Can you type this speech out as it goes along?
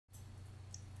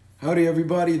Howdy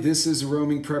everybody, this is the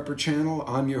Roaming Prepper channel.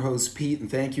 I'm your host Pete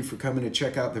and thank you for coming to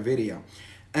check out the video.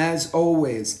 As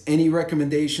always, any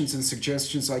recommendations and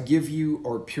suggestions I give you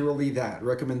are purely that,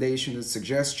 recommendation and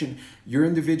suggestion. Your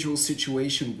individual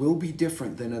situation will be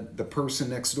different than the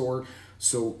person next door,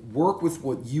 so work with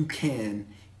what you can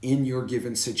in your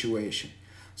given situation.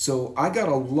 So I got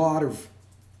a lot of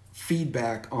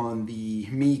feedback on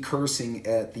me cursing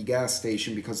at the gas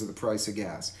station because of the price of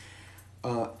gas.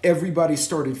 Everybody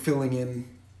started filling in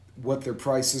what their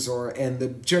prices are, and the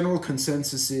general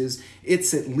consensus is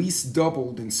it's at least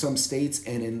doubled in some states,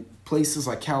 and in places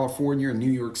like California and New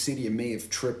York City it may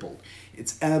have tripled.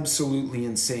 It's absolutely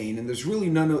insane, and there's really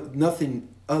nothing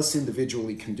us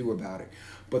individually can do about it.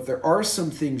 But there are some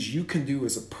things you can do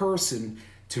as a person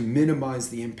to minimize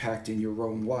the impact in your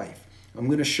own life. I'm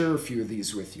going to share a few of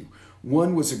these with you.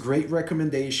 One was a great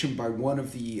recommendation by one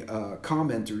of the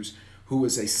commenters who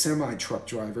was a semi-truck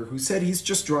driver who said he's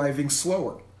just driving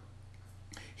slower.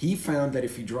 He found that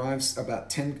if he drives about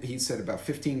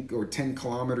 15 or 10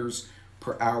 kilometers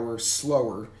per hour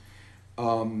slower,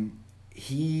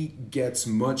 he gets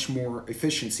much more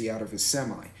efficiency out of his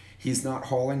semi. He's not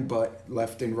hauling butt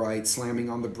left and right, slamming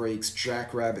on the brakes,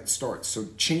 jackrabbit starts. So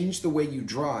change the way you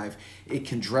drive. It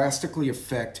can drastically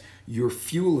affect your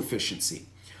fuel efficiency.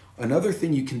 Another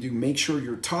thing you can do, make sure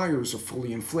your tires are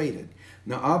fully inflated.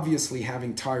 Now, obviously,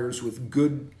 having tires with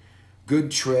good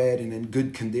tread and in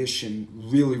good condition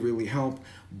really help,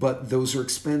 but those are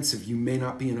expensive. You may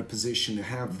not be in a position to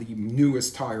have the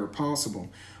newest tire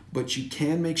possible, but you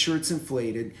can make sure it's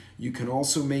inflated. You can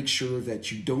also make sure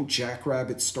that you don't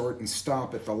jackrabbit start and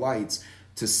stop at the lights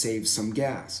to save some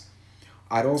gas.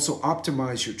 I'd also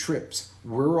optimize your trips.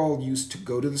 We're all used to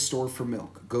go to the store for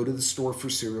milk, go to the store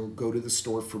for cereal, go to the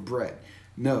store for bread.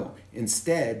 No,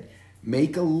 instead,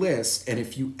 make a list, and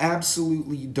if you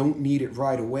absolutely don't need it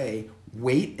right away,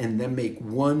 wait and then make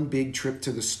one big trip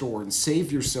to the store and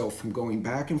save yourself from going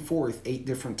back and forth 8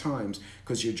 different times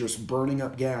because you're just burning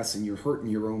up gas and you're hurting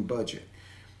your own budget.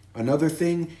 Another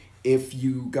thing, if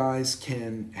you guys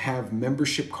can have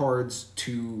membership cards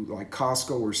to like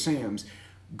Costco or Sam's,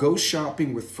 go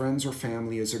shopping with friends or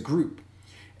family as a group.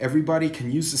 Everybody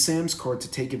can use the Sam's card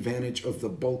to take advantage of the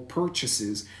bulk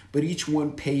purchases, but each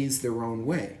one pays their own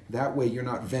way. That way you're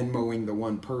not Venmoing the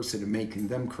one person and making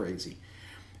them crazy.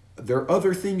 There are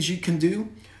other things you can do,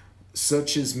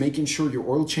 such as making sure your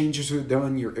oil changes are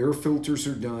done, your air filters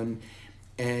are done,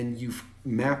 and you've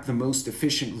mapped the most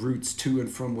efficient routes to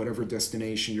and from whatever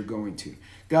destination you're going to.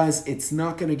 Guys, it's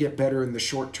not going to get better in the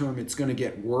short term. It's going to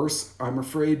get worse, I'm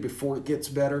afraid, before it gets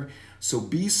better. So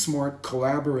be smart,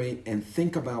 collaborate, and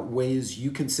think about ways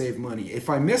you can save money. If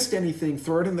I missed anything,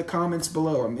 throw it in the comments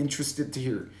below. I'm interested to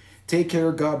hear. Take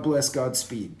care. God bless.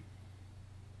 Godspeed.